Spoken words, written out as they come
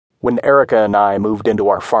When Erica and I moved into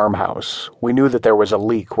our farmhouse, we knew that there was a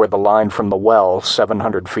leak where the line from the well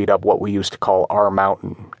 700 feet up what we used to call our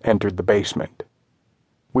mountain entered the basement.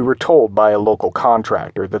 We were told by a local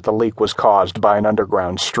contractor that the leak was caused by an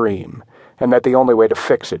underground stream, and that the only way to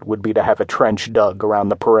fix it would be to have a trench dug around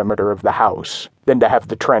the perimeter of the house, then to have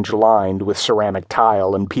the trench lined with ceramic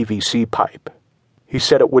tile and PVC pipe. He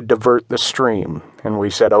said it would divert the stream, and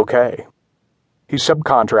we said okay. He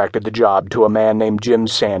subcontracted the job to a man named Jim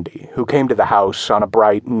Sandy, who came to the house on a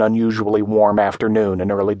bright and unusually warm afternoon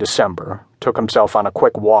in early December, took himself on a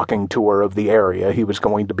quick walking tour of the area he was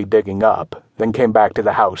going to be digging up, then came back to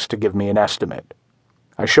the house to give me an estimate.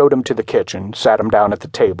 I showed him to the kitchen, sat him down at the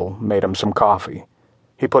table, made him some coffee.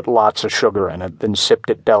 He put lots of sugar in it, then sipped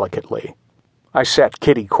it delicately. I sat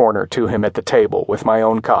kitty-corner to him at the table with my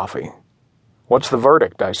own coffee. "What's the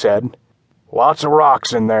verdict?" I said. "Lots of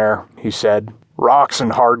rocks in there," he said. "Rocks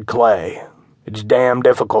and hard clay. It's damn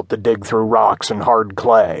difficult to dig through rocks and hard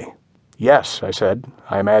clay." "Yes," I said.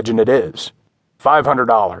 "I imagine it is."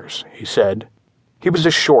 $500, he said. He was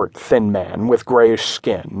a short, thin man with grayish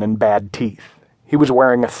skin and bad teeth. He was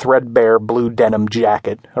wearing a threadbare blue denim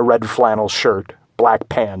jacket, a red flannel shirt, black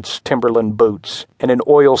pants, Timberland boots, and an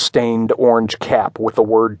oil-stained orange cap with the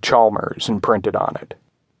word Chalmers imprinted on it.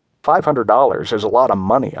 $500 is a lot of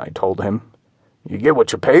money, I told him. "You get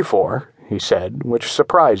what you pay for," he said, which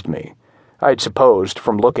surprised me. I had supposed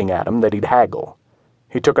from looking at him that he'd haggle.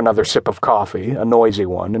 He took another sip of coffee, a noisy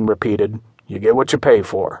one, and repeated, "You get what you pay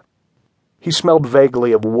for." He smelled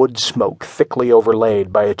vaguely of wood smoke thickly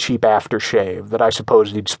overlaid by a cheap aftershave that I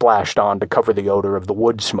supposed he'd splashed on to cover the odor of the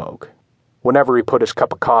wood smoke. Whenever he put his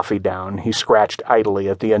cup of coffee down, he scratched idly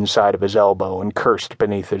at the inside of his elbow and cursed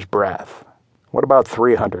beneath his breath. "What about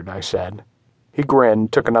 300, I said. He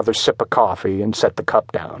grinned, took another sip of coffee, and set the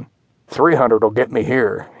cup down. "300'll get me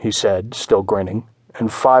here," he said, still grinning,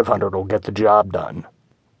 "and 500'll get the job done."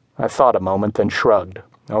 I thought a moment, then shrugged.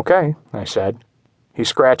 "Okay," I said. He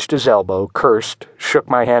scratched his elbow, cursed, shook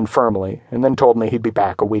my hand firmly, and then told me he'd be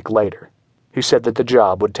back a week later. He said that the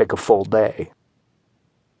job would take a full day.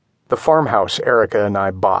 The farmhouse Erica and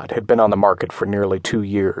I bought had been on the market for nearly 2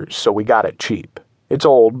 years, so we got it cheap. It's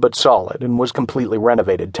old but solid and was completely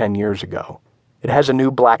renovated 10 years ago. It has a new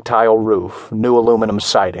black tile roof, new aluminum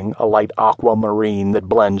siding, a light aquamarine that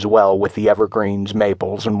blends well with the evergreens,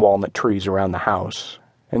 maples, and walnut trees around the house.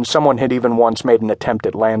 And someone had even once made an attempt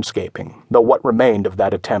at landscaping, though what remained of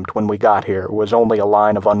that attempt when we got here was only a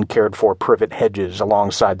line of uncared-for privet hedges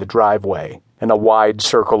alongside the driveway, and a wide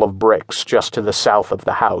circle of bricks just to the south of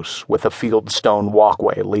the house, with a fieldstone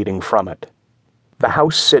walkway leading from it. The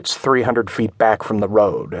house sits 300 feet back from the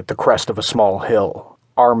road, at the crest of a small hill,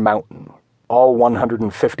 our mountain. All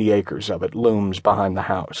 150 acres of it looms behind the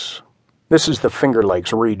house. This is the Finger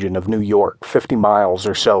Lakes region of New York, 50 miles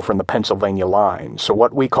or so from the Pennsylvania line, so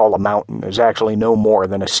what we call a mountain is actually no more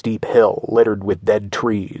than a steep hill littered with dead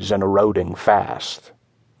trees and eroding fast.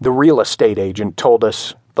 The real estate agent told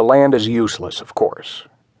us the land is useless, of course,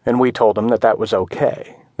 and we told him that that was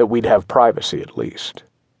okay, that we'd have privacy at least.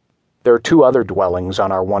 There are 2 other dwellings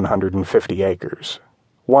on our 150 acres.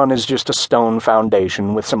 One is just a stone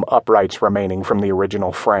foundation with some uprights remaining from the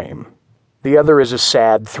original frame. The other is a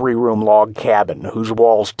sad 3-room log cabin whose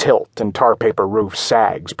walls tilt and tar paper roof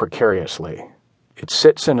sags precariously. It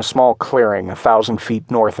sits in a small clearing 1,000 feet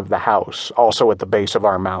north of the house, also at the base of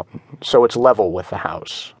our mountain, so it's level with the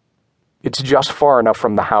house. It's just far enough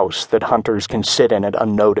from the house that hunters can sit in it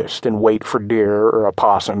unnoticed and wait for deer or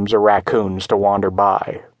opossums or raccoons to wander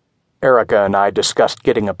by. Erica and I discussed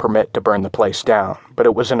getting a permit to burn the place down, but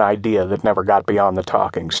it was an idea that never got beyond the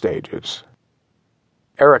talking stages.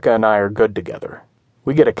 Erica and I are good together.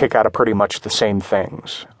 We get a kick out of pretty much the same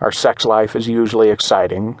things. Our sex life is usually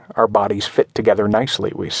exciting, our bodies fit together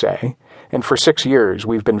nicely, we say, and for 6 years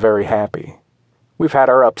we've been very happy. We've had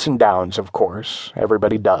our ups and downs, of course.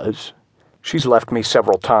 Everybody does. She's left me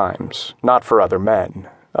several times, not for other men.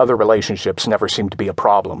 Other relationships never seem to be a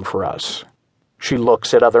problem for us. She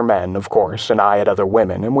looks at other men, of course, and I at other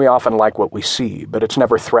women, and we often like what we see, but it's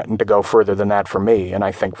never threatened to go further than that for me, and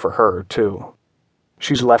I think for her, too.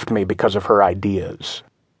 She's left me because of her ideas.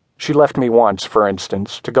 She left me once, for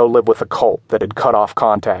instance, to go live with a cult that had cut off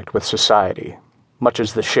contact with society, much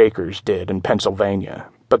as the Shakers did in Pennsylvania,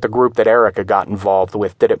 but the group that Erica got involved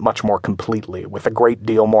with did it much more completely, with a great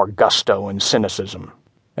deal more gusto and cynicism.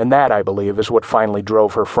 And that, I believe, is what finally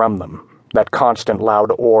drove her from them. That constant loud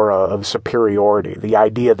aura of superiority, the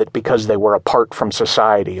idea that because they were apart from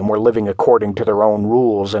society and were living according to their own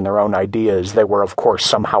rules and their own ideas, they were of course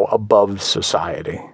somehow above society.